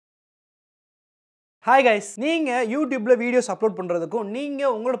Hi guys, நீங்க YouTubeல videos upload பண்றதுக்கும் நீங்க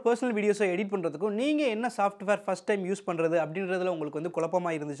உங்களோட पर्सनल வீடியோஸை எடிட் பண்றதுக்கும் நீங்க என்ன சாஃப்ட்வேர் ஃபர்ஸ்ட் டைம் யூஸ் பண்றது அப்படின்றதுல உங்களுக்கு வந்து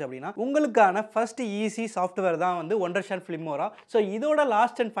குழப்பமா இருந்துச்சு அப்படினா உங்களுக்கான ஃபர்ஸ்ட் ஈஸி சாஃப்ட்வேர் தான் வந்து Wondershare Filmora. சோ இதோட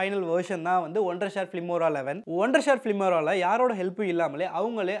லாஸ்ட் அண்ட் ஃபைனல் வெர்ஷன் தான் வந்து Wondershare Filmora 11. Wondershare Filmoraல யாரோட ஹெல்ப்பும் இல்லாமலே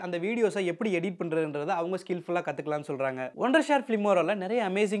அவங்களே அந்த வீடியோஸை எப்படி எடிட் பண்றதுன்றதை அவங்க ஸ்கில்ஃபுல்லா கத்துக்கலாம்னு சொல்றாங்க. Wondershare Filmoraல நிறைய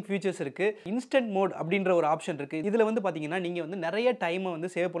அமேசிங் ஃபீச்சர்ஸ் இருக்கு. இன்ஸ்டன்ட் மோட் அப்படிங்கற ஒரு ஆப்ஷன் இருக்கு. இதுல வந்து பாத்தீங்கன்னா நீங்க வந்து நிறைய டைமை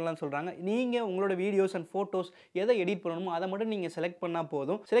வந்து சேவ் பண்ணலாம்னு சொல்றாங்க. நீங்க உங்களோட வீடியோஸ் அண்ட் போட்டோஸ் எதை எடிட் பண்ணணுமோ அதை மட்டும் நீங்க செலக்ட் பண்ணா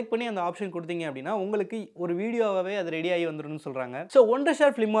போதும். செலக்ட் பண்ணி அந்த ஆப்ஷன் கொடுத்தீங்க அப்படினா உங்களுக்கு ஒரு வீடியோவாவே அது ரெடி ஆகி வந்துரும்னு சொல்றாங்க. சோ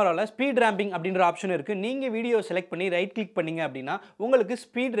Wondershare Filmoraல ஸ்பீட் ரேம்பிங் அப்படிங்கற ஆப்ஷன் இருக்கு. நீங்க வீடியோ செலக்ட் பண்ணி ரைட் கிளிக் பண்ணீங்க அப்படினா உங்களுக்கு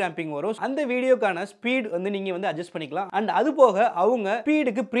ஸ்பீட் ரேம்பிங் வரும். அந்த வீடியோக்கான ஸ்பீட் வந்து நீங்க வந்து அட்ஜஸ்ட் பண்ணிக்கலாம். அண்ட் அது போக அவங்க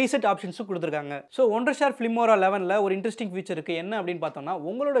ஸ்பீடுக்கு ப்ரீசெட் ஆப்ஷன்ஸ் கொடுத்திருக்காங்க. சோ Wondershare Filmora 11ல ஒரு இன்ட்ரஸ்டிங் ஃபீச்சர் இருக்கு. என்ன அப்படினு பார்த்தோம்னா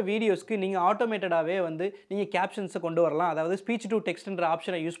உங்களோட வீடியோஸ்க்கு நீங்க ஆட்டோமேட்டடாவே வந்து நீங்க கேப்ஷன்ஸ் கொண்டு வரலாம். அதாவது ஸ்பீச் டு டெக்ஸ்ட்ன்ற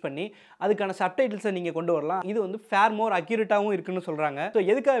ஆப்ஷனை யூஸ் பண்ணி அதுக்கான சப்டைட்டில்ஸை நீங்க கொண்டு வரலாம். இது வந்து ஃபேர் மோர் அக்யூரேட்டாவும் இருக்குன்னு சொல்றாங்க. சோ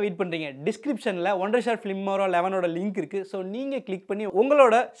எதுக்காக வெயிட் பண்றீங்க? டிஸ்கிரிப்ஷன்ல Wondershare Filmora 11ஓட லிங்க் இருக்கு. சோ நீங்க கிளிக் பண்ணி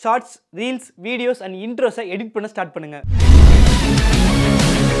உங்களோட shorts, reels, videos and இன்ட்ரோஸை edit பண்ண ஸ்டார்ட் பண்ணுங்க.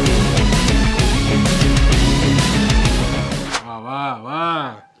 வா வா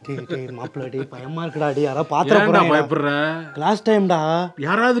மாப்பிள்ள டேய் பயமா இருக்குடா டேய் யாரா பாத்துற போறா பயப்படுற கிளாஸ் டைம்டா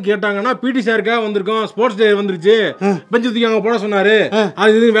யாராவது கேட்டாங்கன்னா பிடி சார்க்கா வந்திருக்கோம் ஸ்போர்ட்ஸ் டே வந்துருச்சு பெஞ்ச் தூக்கி அங்க போட சொன்னாரு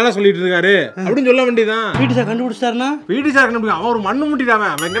அது இது வேலை சொல்லிட்டு இருக்காரு அப்படின்னு சொல்ல வேண்டியதான். பிடி சார் கண்டுபிடிச்சாருனா பிடி சார் கண்டுபிடிக்க அவன் ஒரு மண்ணு முட்டிட்டாம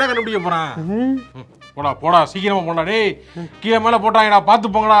அவன் எங்கடா கண்டுபிடிக்க போறான்? போடா போடா சீக்கிரமா போடா டேய் கீழே மேல போட்டாங்கடா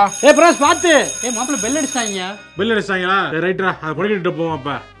பாத்து போங்கடா. ஏய் பிரஸ் பாத்து ஏய் மாப்பிள்ள பெல் அடிச்சாங்க. பெல் அடிச்சாங்களா? ரைட்ரா அத படிக்கிட்டு போவோம்.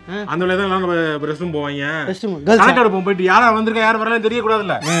 அப்ப அந்த வேளை தான் நம்ம ரெஸ்ட் ரூம் போவாங்க. கனெக்ட் எடுப்போம் போயிட்டு யாரா வந்திருக்கா யார் வரலன்னு தெரிய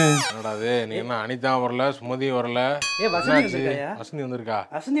கூடாதுல்ல. என்னடா அது நீ என்ன அனிதா வரல சுமதி வரல ஏய் வசந்தி வந்திருக்கா? வசந்தி வந்திருக்கா?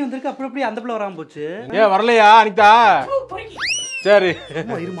 வசந்தி வந்திருக்கா அப்புறம் எப்படி அந்த பிள்ளை வராம போச்சு? ஏய் வரலையா அனிதா? சரி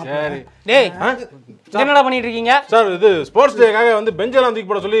சரி டேய் என்னடா பண்ணிட்டு இருக்கீங்க சார்? இது ஸ்போர்ட்ஸ் டேக்காக வந்து பெஞ்ச் எல்லாம் தூக்கி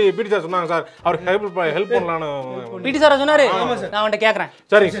போட சொல்லி பிடி சார் சொன்னாங்க சார். அவருக்கு ஹெல்ப் பண்ணலாம்னு. பிடி சார் சொன்னாரு நான் அவன்கிட்ட கேக்குறேன்.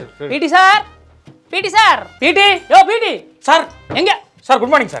 சரி பிடி சார் பிடி யோ பிடி சார் எங்க சார்?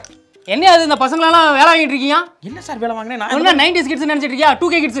 Good morning sir. என்ன அது இந்த பசங்களெல்லாம் வேலை வாங்கிட்டு இருக்கீங்க? என்ன சார் வேலை வாங்கினேன்? நான் என்ன 90s கிட்ஸ் நினைச்சிட்டு இருக்கியா?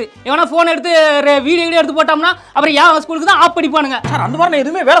 2K கிட்ஸ் எவனா ஃபோன் எடுத்து வீடியோ எடுத்து போட்டோம்னா அப்புறம் ஏன் ஸ்கூலுக்கு தான் ஆப் படிப்பானுங்க சார். அந்த மாதிரி நான்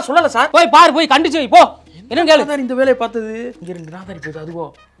எதுவுமே வேலை சொல்லல சார். போய் பாரு போய் கண்டிச்சு போ. என்ன கேளு சார் இந்த வேலையை பார்த்தது இங்க ரெண்டு நாதாரி போகுது அதுவோ.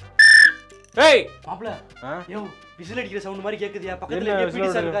 ஏய் மாப்ள யோ விசில் அடிக்கிற சவுண்ட் மாதிரி கேக்குதியா? பக்கத்துல பிடி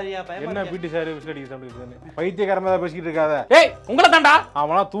சார் இருக்காரியா? என்ன பிடி சார் விசில் அடிக்கிற சவுண்ட் கேக்குது? பைத்தியக்காரமா தான் பேசிட்டு இருக்காத. ஏய் உங்கள தான்டா.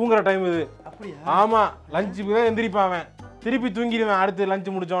 அவனா தூங்குற டைம் இது. அப்படியே ஆமா லஞ்சுக்கு தான் எந்திரிப்பான் அவன். திருப்பி தூங்கிடுவேன் அடுத்து லஞ்ச்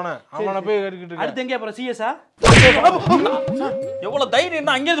முடிச்சோனே. அவனை போய் கேட்டுக்கிட்டு இருக்க. அடுத்து எங்க அப்புறம் சிஎஸ்ஆ? எவ்வளவு தைரியம்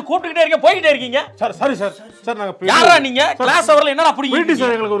இருந்தா அங்க இருந்து கூப்பிட்டுக்கிட்டே இருக்கீங்க போயிட்டே இருக்கீங்க. Sir sorry sir. சார் நாங்க யாரா நீங்க? கிளாஸ் அவர்ல என்னடா புடி? பிடி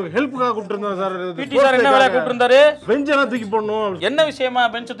சார் எங்களுக்கு ஒரு ஹெல்ப்புக்காக கூப்பிட்டு இருந்தாரு சார். பிடி சார் என்ன வேலை கூப்பிட்டு இருந்தாரு? பெஞ்ச் எல்லாம் தூக்கி போடணும். என்ன விஷயமா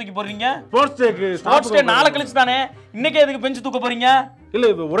பெஞ்ச் தூக்கி போறீங்க? ஸ்போர்ட்ஸ் டேக்கு. ஸ்போர்ட்ஸ் டே நாளை கழிச்சு தானே. இன்னைக்கு எதுக்கு பெஞ்ச் தூக்க போறீங்க? இல்ல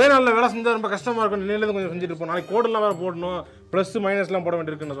இப்ப ஒரே நாள்ல வேலை செஞ்சா ரொம்ப கஷ்டமா இருக்கும். நிலையில கொஞ்சம் செஞ்சுட்டு இருப்போம். நாளைக்கு கோட் எல்லாம் வேற போடணும். பிளஸ் மைனஸ் எல்லாம் போட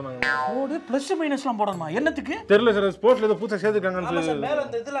வேண்டியிருக்குன்னு சொன்னாங்க. கோட் பிளஸ் மைனஸ் எல்லாம் போடணுமா? என்னத்துக்கு தெரியல சார். ஸ்போர்ட்ஸ்ல ஏதோ புதுசா சேர்த்துக்காங்கன்னு சார் மேல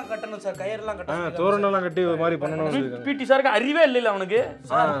அந்த இதெல்லாம் கட்டணும் சார். கயிறெல்லாம் கட்டணும். தோரணம் எல்லாம் கட்டி ஒரு மாதிரி பண்ணணும். பிடி சாருக்கு அறிவே இல்ல அவனுக்கு.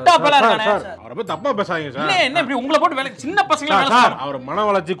 முட்டா பல இருக்கானே. அவரை பத்தி தப்பா பேசாதீங்க சார். இல்ல என்ன இப்படி உங்களை போட்டு வேலை சின்ன பசங்க வேலை சார் அவர் மன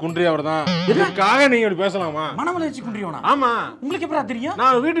வளர்ச்சி குன்றி அவர்தான். இதுக்காக நீங்க இப்படி பேசலாமா? மன வளர்ச்சி குன்றியவனா? ஆமா. உங்களுக்கு எப்படா தெரியும்?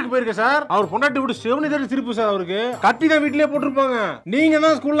 நான் வீட்டுக்கு போயிருக்கேன் சார். அவர் பொண்டாட்டி விட்டு செவனி தடவை திருப்பு சார். அவருக்கு கட்டி தான் வீட்லயே போட்டுருப்பாங்க. நீங்க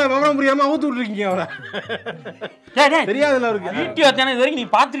தான் ஸ்கூல்ல விவரம் புரியாம அவுத்து விட்டுருக்கீங்க அவரை. தெரியாதுல்ல அவருக்கு. வீடியோ தானே இது வரைக்கும் நீ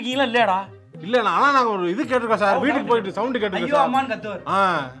பாத்துருக்கீங்களா இல்லையாடா? இல்ல ஆனா நாங்க ஒரு இது கேட்டிருக்கோம் சார். வீட்டுக்கு போயிட்டு சவுண்ட் கேட்டிருக்கோம். ஐயோ அம்மான்னு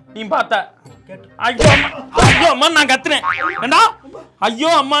கத்துவார். நீ பார்த்த ஐயோ அம்மா நான் கத்துனேன். ஏண்டா ஐயோ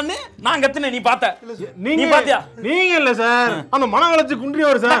அம்மான்னு நான் கத்துனேன். நீ பார்த்த? நீ பாத்தியா? நீங்க இல்ல சார். அந்த மன வளர்ச்சி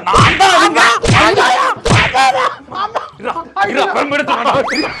குன்றியவர் சார்.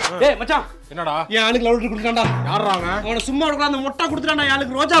 டேய் மச்சான் என்னடா என் ஆளுக்கு லவ் லெட்டர் கொடுத்தான்டா. யாராங்க? அவன சும்மா இருக்க அந்த மொட்டை கொடுத்துறான்டா.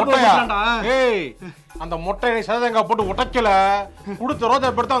 ஆளுக்கு ரோஜா பூ கொடுத்தான்டா. ஏய் அந்த மொட்டையை சதங்க போட்டு உடைக்கல. கொடுத்த ரோஜா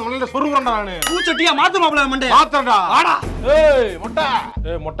படுத்து அந்த மண்ணில சொருகுறேன்டா நானு. பூச்சட்டியா மாத்து மாப்ள மண்டே. மாத்தடா. ஆடா. ஏய் மொட்டை.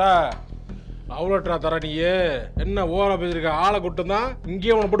 ஏய் மொட்டை. லவ் லெட்டரா தர நீ என்ன ஓவரா பேசிருக்க? ஆளை கூட்டு தான்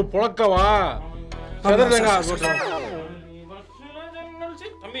இங்கேயே உன போட்டு புழக்கவா? சதங்க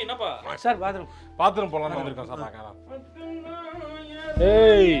தம்பி என்னப்பா? சார் பாத்ரூம் போலாம் வந்திருக்கேன் சார் நான்.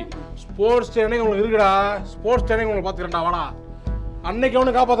 ஏய் ஸ்போர்ட்ஸ் ட்ரைனிங் உங்களுக்கு இருக்குடா. ஸ்போர்ட்ஸ் ட்ரைனிங் உங்களுக்கு பாத்துக்கிறேன்டா. வாடா. அன்னைக்கு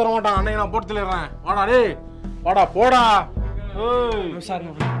அவனு காப்பாற்ற மாட்டான். அன்னைக்கு நான் போட்டு தள்ளிடுறேன். வாடா டேய் வாடா போடா. ஏய் சார்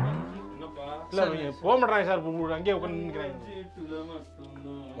என்னப்பா? இல்ல நீங்க போக மாட்டாங்க சார். அங்கேயே உட்கார்ந்து நிக்கிறேன்.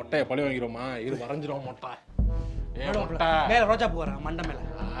 மொட்டையை பழி வாங்கிடுவோமா? இரு வரைஞ்சிரும் மொட்டை. ஏ மொட்டை மேல ரோஜா பூ வரா மண்டை மேல.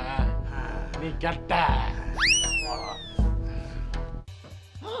 நீ கெட்ட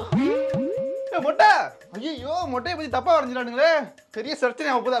மொட்டை ஐயோ மொட்டையை பத்தி தப்பா வரைஞ்சிடானுங்களே பெரிய சர்ச்சனை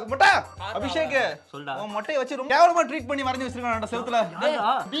ஆகுது மொட்டை அபிஷேக் சொல்டா உன் மொட்டையை வச்சு ரொம்ப கேவலமா ட்ரீட் பண்ணி வரைஞ்சு வச்சிருக்கானடா செவுத்துல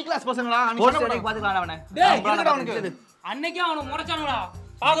பி கிளாஸ் பசங்களா அன்னைக்கு பாத்துக்கலாம் அவனை டேய் அவனுக்கு அன்னைக்கே அவனை முறைச்சானுடா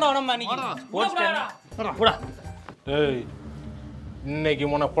பாக்குறோம் நம்ம அன்னைக்கு போடா டேய் இன்னைக்கு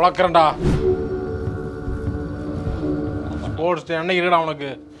உன்னை புளக்கறேன்டா ஸ்போர்ட்ஸ் டே அன்னைக்கு இருக்கடா உனக்கு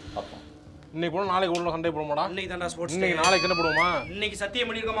இன்னைக்கு போனா நாளைக்கு உள்ள சண்டை போடுமாடா இன்னைக்கு தான்டா ஸ்போர்ட்ஸ் இன்னைக்கு நாளைக்கு என்ன போடுமா இன்னைக்கு சத்தியம்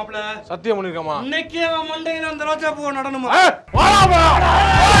பண்ணிருக்க மாப்ள சத்தியம் பண்ணிருக்கமா இன்னைக்கு மண்டையில அந்த ரோஜா பூ நடணுமா வாடா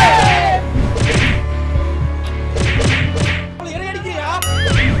எரி அடிக்கிறியா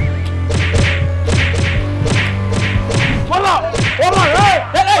வாடா வாடா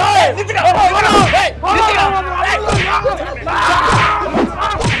ஏய் நித்துடா வாடா ஏய்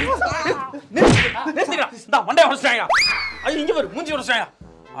நித்துடா இந்த மண்டை உடைச்சாயா ஐ இங்க வரு மூஞ்சி உடைச்சாயா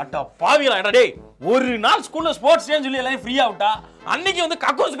அட பாவிகளா எடா டேய் ஒரு நாள் ஸ்கூல்ல ஸ்போர்ட்ஸ் டேன்னு சொல்லி எல்லாம் ஃப்ரீயா விட்டா அன்னைக்கு வந்து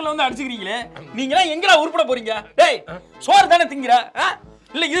கக்கோஸ்க்குள்ள வந்து அடிச்சுக்கிறீங்களே நீங்க எல்லாம் எங்கடா உருப்பட போறீங்க டேய் சோறு தானே திங்கற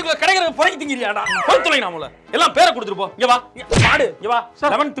இல்ல இதுக்குள்ள கடைகற பொறக்கி திங்கறியாடா பொறுத்துலை நாமல எல்லாம் பேரை கொடுத்துட்டு போ இங்க வா பாடு இங்க வா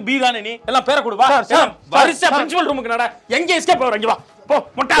 11th பி தானே நீ எல்லாம் பேரை கொடு வா வரிசை பிரின்சிபல் ரூமுக்கு நட எங்க எஸ்கேப் ஆவற இங்க வா போ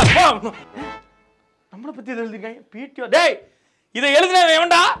மொட்டா போ நம்மள பத்தி எழுதிருக்காங்க பிடிஓ டேய் இத எழுதுனது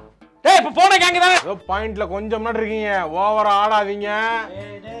எவன்டா டேய் இப்ப போன கேங்க தானே ஏதோ பாயிண்ட்ல கொஞ்சம் முன்னாடி இருக்கீங்க ஓவரா ஆடாதீங்க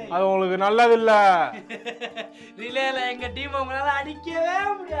அது உங்களுக்கு நல்லது இல்ல ரிலேல எங்க டீம் உங்களால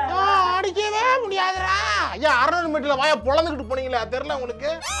அடிக்கவே முடியாதுடா ஐயா 600 மீட்டர்ல வாய பொளந்துக்கிட்டு போனீங்களே தெரியல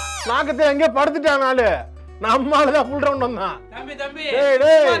உங்களுக்கு நாக்கத்துல எங்க படுத்துட்டான் நாளு நம்மால தான் ஃபுல் ரவுண்ட் வந்தான் தம்பி தம்பி டேய்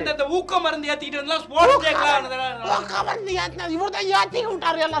டேய் அந்த ஊக்க மருந்து ஏத்திட்டு வந்தா ஸ்போர்ட்ஸ் டேக்கலாம் ஊக்க மருந்து ஏத்தினா இவர் தான் ஏத்தி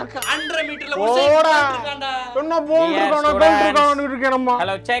விட்டாரு எல்லாரும் 100 மீட்டர்ல போடா என்ன போல் இருக்கானே பெல்ட் இருக்கானே இருக்கே நம்ம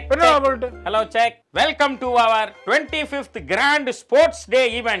ஹலோ செக் என்ன belt hello check welcome to our 25th grand sports day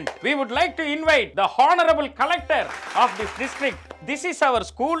event we would like to invite the honorable collector of this district this is our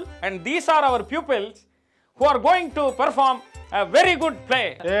school and these are our pupils who are going to perform a very good play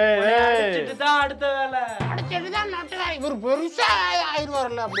இதுதான் அடுத்த வேலை அடிச்சிட்டுதான் நட்டடா இவர் பெருசா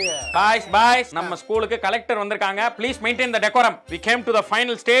ஆயிருவார்ல அப்படியே boys நம்ம ஸ்கூலுக்கு collector வந்திருக்காங்க please maintain the decorum we came to the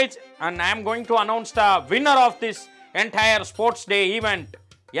final stage and I am going to announce the winner of this entire sports day event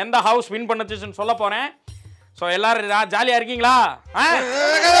எந்த ஹவுஸ் வின் பண்ணுச்சுன்னு சொல்ல போறேன் சோ எல்லாரும் ஜாலியா இருக்கீங்களா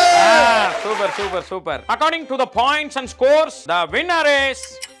super super super according to the points and scores the winner is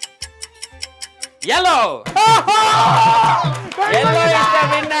yellow yellow is the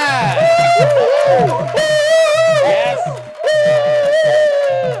winner yes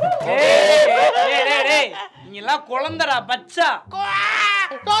டேய் நீங்க எல்லாம் குழந்தடா பச்சா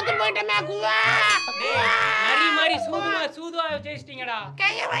தோத்து போய்ட்டமே குவா நரி மாதிரி சூதுவா ஜெயிச்சிட்டீங்கடா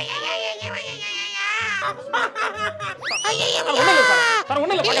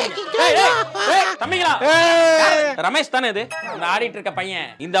ரமேஷ் தானே இது இந்த ஆடிட்டு இருக்க பையன்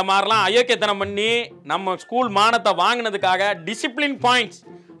இந்த மாதிரிலாம் அயோக்கியத்தனம் பண்ணி நம்ம ஸ்கூல் மானத்தை வாங்கினதுக்காக டிசிப்ளின் பாயிண்ட்ஸ்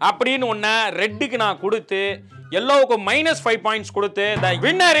அப்படின்னு ஒன்ன ரெட்டுக்கு நான் கொடுத்து yellowக்கு -5 பாயிண்ட்ஸ் கொடுத்து the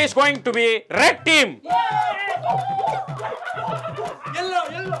winner is going to be red team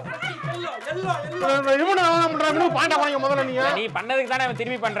இவன பண்றாங்க பாண்டா வாங்க முதல்ல நீ பண்ணதுக்கு தானே அவன்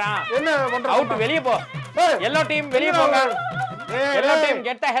திருப்பி பண்றான் என்ன பண்ற அவுட் வெளிய போ yellow team வெளிய போங்க yellow team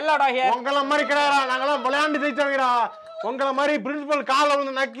get the hell out of here உங்கள மாதிரி கிடையாடா நாங்கலாம் விளையாண்டு ஜெயிச்சவங்கடா உங்கள மாதிரி பிரின்சிபல் கால்ல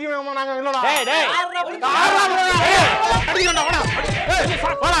வந்து நக்கி நாங்க இல்லடா டேய் டேய் அடிக்கடா வாடா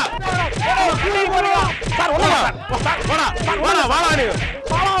வாடா சார் வாடா வாடா நீ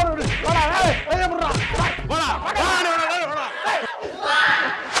வாடா ஏய் புறா வாடா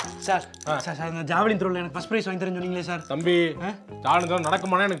சார் அந்த ஜாவலின் த்ரோல எனக்கு ஃபர்ஸ்ட் பிரைஸ் வாங்கி தரேன்னு சொன்னீங்களே சார் தம்பி ஜாவலின் த்ரோ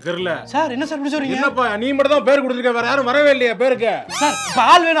நடக்குமானே எனக்கு தெரியல சார் என்ன சார் இப்படி சொல்றீங்க என்னப்பா நீ மட்டும் தான் பேர் கொடுத்திருக்க வேற யாரும் வரவே இல்லையா பேருக்கு சார்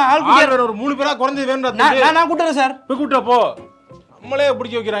ஆள் வேணும் ஆள் வேற ஒரு 3 பேரா குறஞ்சது வேணும்டா நான் கூட்டறேன் சார் போய் கூட்ட போ நம்மளே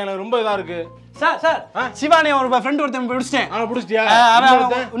பிடிக்க வைக்கறாங்க ரொம்ப இதா இருக்கு சார் சிவானே ஒரு ஃப்ரெண்ட் ஒருத்தன் பிடிச்சிட்டேன் அவன பிடிச்சிட்டியா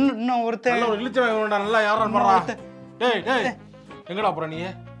இன்னும் ஒருத்தன் நல்ல ஒரு இழுச்சவன் வேணும்டா நல்லா யாரா பண்றா டேய் எங்கடா போற நீ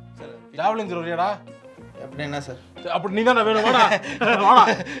ஜாவலின் த்ரோ வரியாடா அப்படி என்ன சார் அப்படி நீ தானே வேணும் வாடா வாடா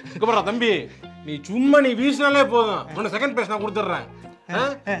இங்க பாரு தம்பி நீ சும்மா நீ வீசினாலே போதும் உனக்கு செகண்ட் பிரைஸ் நான் கொடுத்துறேன்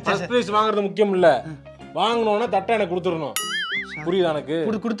ஃபர்ஸ்ட் பிரைஸ் வாங்குறது முக்கியம் இல்ல வாங்கணும்னா தட்டை எனக்கு கொடுத்துறணும் புரியுதா எனக்கு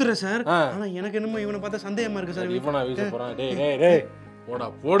கொடுத்துறேன் சார் ஆனா எனக்கு என்னமோ இவனை பார்த்தா சந்தேகமா இருக்கு சார் இவனா வீச போறான் டேய்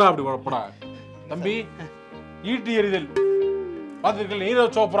போடா அப்படி போடா தம்பி ஈட்டி எறிதல் பாத்துருக்கல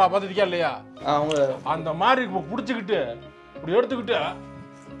நீரவ் சோப்ரா பாத்துருக்கியா இல்லையா அவங்க அந்த மாதிரி புடிச்சுக்கிட்டு இப்படி எடுத்துக்கிட்டு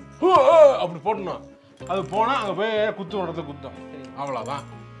அப்படி போடணும் அது போனா அங்க போய் குத்து நடந்து குத்தம் அவ்வளவுதான்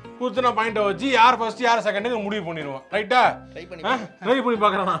குத்துனா பாயிண்ட வச்சு யார் ஃபர்ஸ்ட் யார் செகண்ட் முடிவு பண்ணிடுவோம் ரைட்டா ட்ரை பண்ணி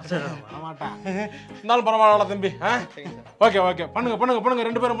பார்க்கறேனா மாட்டேன் இருந்தாலும் பரவாயில்ல தம்பி ஓகே பண்ணுங்க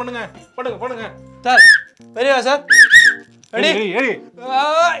ரெண்டு பேரும் பண்ணுங்க சார் பெரியவா சார் ரெடி ரெடி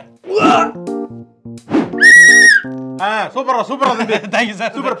சூப்பரா தம்பி. Thank you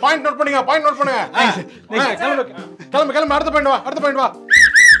sir. Super. Point note பண்ணுங்க. கிளம்பு. அடுத்த பாயிண்ட் வா.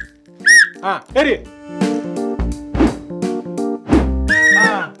 சரி.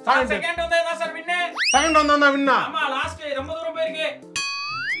 செகண்ட் வந்தா சார் வின்னு. செகண்ட் வந்தா வின்னா. ஆமா லாஸ்ட் ரொம்ப தூரம் போயிருக்கு.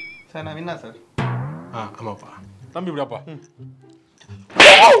 சார் நான் வின்னா சார். ஆமாப்பா. தம்பி இப்படியாப்பா.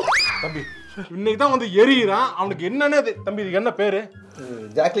 தம்பி இன்னைக்கு தான் வந்து எரியிறான். அவனுக்கு என்னன்னு தம்பி இதுக்கு என்ன பேரு?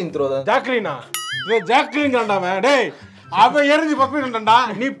 ஜாக்லின் த்ரோ தான். ஜாக்லினா? இது ஜாக்லின் காண்டாவன். டேய் அவன் எரிஞ்சு பப்பிடா.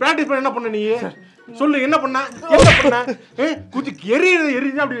 நீ பிராக்டிஸ் பண்ண என்ன பண்ண நீ? சொல்லு என்ன பண்ண? குத்தி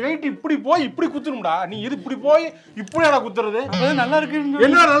எரிஞ்சு அப்படி ரைட் இப்படி போய் இப்படி குத்துணும்டா. நீ இது இப்படி போய் இப்படியாடா குத்துறது? நல்லா இருக்கு.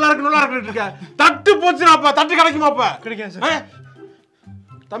 என்ன நல்லா இருக்கு இருக்க? தட்டு போச்சுனாப்பா. தட்டு கிடைக்குமாப்பா? கிடைக்காது சார்.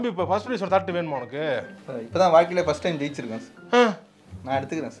 தம்பி இப்போ ஃபர்ஸ்ட் ப்ரைஸ் ஒரு தட்டு வேணுமா உனக்கு? இப்பதான் வாழ்க்கையில ஃபர்ஸ்ட் டைம் ஜெயிச்சிருக்கேன் சார். நான்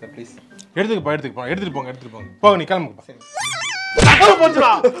எடுத்துக்கிறேன் சார் ப்ளீஸ். எடுத்துட்டு போங்க. போங்க நீ கிளம்புங்க. தட்டு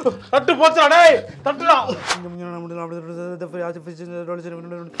போச்சுடா. டேய் தட்டுடா.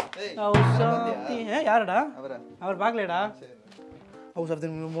 யாரடா? அவர் பார்க்கலடா.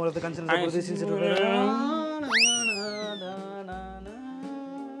 அவசரத்தின் மூலத்தை கன்சல்ட்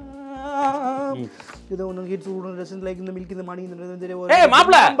இது ஒன்னு கிட்ஸ் ஊடன் ரெசன்ட் லைக் இந்த மில்க் இந்த மாடி இந்த ஏய்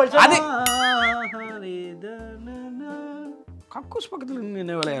மாப்ள அது கக்கூஸ் பக்கத்துல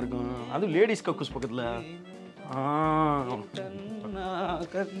என்ன வேலையா இருக்கும்? அது லேடிஸ் கக்கூஸ் பக்கத்துல.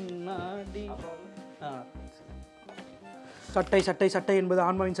 சட்டை என்பது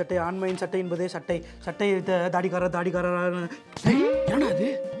ஆண்மையின் சட்டை, ஆண்மையின் சட்டை என்பதே சட்டை தாடிக்காரர் என்னடா அது?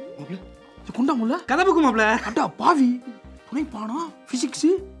 இது குண்டா முல்ல கதவுக்கு மாப்ள. அட்டா பாவி துணை பாடம் பிசிக்ஸ்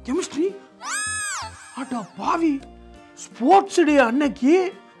கெமிஸ்ட்ரி. அட்டா பாவி ஸ்போர்ட்ஸ் டே அன்னைக்கு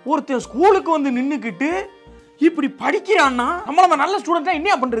ஒருத்தன் ஸ்கூலுக்கு வந்து நின்னுக்கிட்டு இப்படி படிக்கிறான்னா நம்மள நல்ல ஸ்டூடெண்டா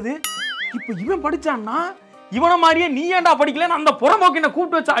என்ன பண்றது? இப்ப இவன் படிச்சான்னா இவன மாதிரியே நீ ஏன்டா படிக்கலன்னு அந்த புறம்போக்கு என்ன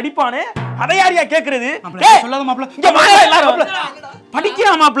கூப்பிட்டு வச்சு அடிப்பானே. அதை யாரையா கேக்குறது? சொல்லாத மாப்ள. இங்க வாங்க எல்லாரும்.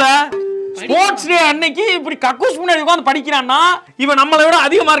 படிக்கிறான் மாப்ள. ஸ்போர்ட்ஸ் டே அன்னைக்கு இப்படி கக்கூஸ் முன்னாடி உட்கார்ந்து படிக்கிறான்னா இவன் நம்மளை விட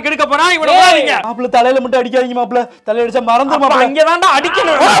அதிக மார்க் எடுக்க போறான். இவனை விடாதீங்க மாப்ள. தலையில மட்டும் அடிக்காதீங்க மாப்ள. தலையில அடிச்சா மறந்துரும் மாப்ள. அங்க தான்டா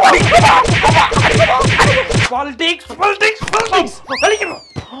அடிக்கணும். பாலிடிக்ஸ் கலிக்கணும்.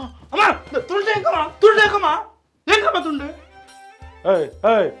 அம்மா துண்டு எங்கம்மா துண்டு? ஏய்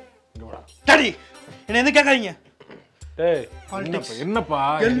இங்க வாடா. டாடி என்ன எது கேட்காதீங்க. டேய் என்னப்பா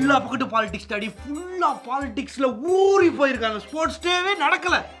எல்லா பக்கட்டும் பாலிடிக்ஸ் டாடி. ஃபுல்லா பாலிடிக்ஸ்ல ஊறி போயிருக்காங்க. ஸ்போர்ட்ஸ் டேவே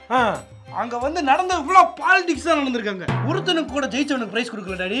நடக்கல. அங்க வந்து நடந்தது ஃபுல்லா பாலிடிக்ஸ் தான் நடந்திருக்காங்க. ஒருத்தனுக்கு கூட ஜெயிச்சவனுக்கு பிரைஸ்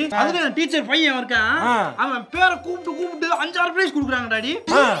கொடுக்கல டாடி. அதுல டீச்சர் பையன் இருக்கான். அவன் பேரை கூப்பிட்டு 5-6 பிரைஸ் கொடுக்குறாங்க டாடி.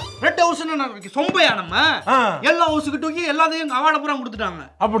 ரெட் ஹவுஸ் சொம்பையா நம்ம எல்லா ஹவுஸுக்கு தூக்கி எல்லாத்தையும் அவார்டு பூரா கொடுத்துட்டாங்க.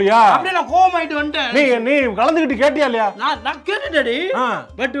 அப்படியா? அப்படியே நான் கோவம் ஆயிட்டு வந்துட்டேன். நீ கலந்துக்கிட்டு கேட்டியா இல்லையா? நான் கேட்டேன் டாடி.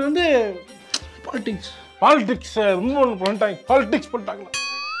 பட் வந்து பாலிடிக்ஸ் போட்டாங்க.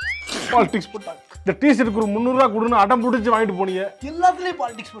 இந்த டீ-ஷர்ட்டுக்கு ஒரு 300 ரூபாய் கொடுன்னு அடம் பிடிச்சி வாங்கிட்டு போனீங்க. எல்லாத்துலயும்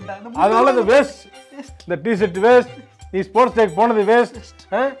பாலிடிக்ஸ் போட்டாங்க. அதனால இந்த வேஸ்ட். இந்த டீ-ஷர்ட் வேஸ்ட். நீ ஸ்போர்ட்ஸ் டேக்கு போனது வேஸ்ட்.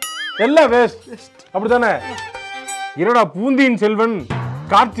 எல்லாம் வேஸ்ட். அப்படித்தானே? இரடா பூந்தியின் செல்வன்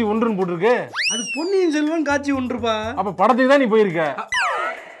காட்சி ஒன்றுன்னு போட்டிருக்கு. அது பொன்னியின் செல்வன் காட்சி ஒன்றுப்பா. அப்ப படத்துக்கு தான் நீ போயிருக்க.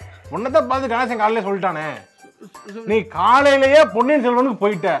 உன்னதான் பார்த்து கணேசன் காலையில சொல்லிட்டானே. நீ காலையிலேயே பொன்னியின் செல்வனுக்கு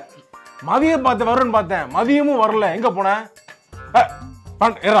போயிட்ட. மதியம் வரும்னு பார்த்தேன். மதியமும் வரல. எங்க போன?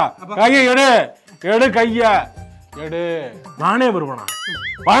 கைய எடு கைய எடு. நானே வருவேனா?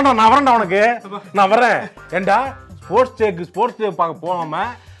 வரேன்டா. நான் வரேன்டா. உனக்கு நான் வரேன். ஏண்டா ஸ்போர்ட்ஸ் டே பார்க்க போகாம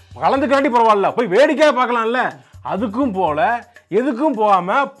கலந்துக்காண்டி பரவாயில்ல, போய் வேடிக்கையா பார்க்கலாம்ல. அதுக்கும் போல எதுக்கும் போகாம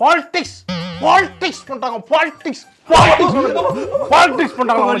பாலிடிக்ஸ் பண்ணிட்டாங்க. பாலிடிக்ஸ்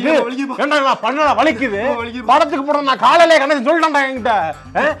பண்றாங்க. என்ன பண்ணா வலிக்குது. படத்துக்கு போட நான் காலையிலே கணேசன் சொல்லிட்டான்டா என்கிட்ட.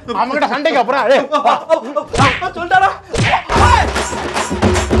 அவங்க கிட்ட சண்டைக்கு அப்புறம்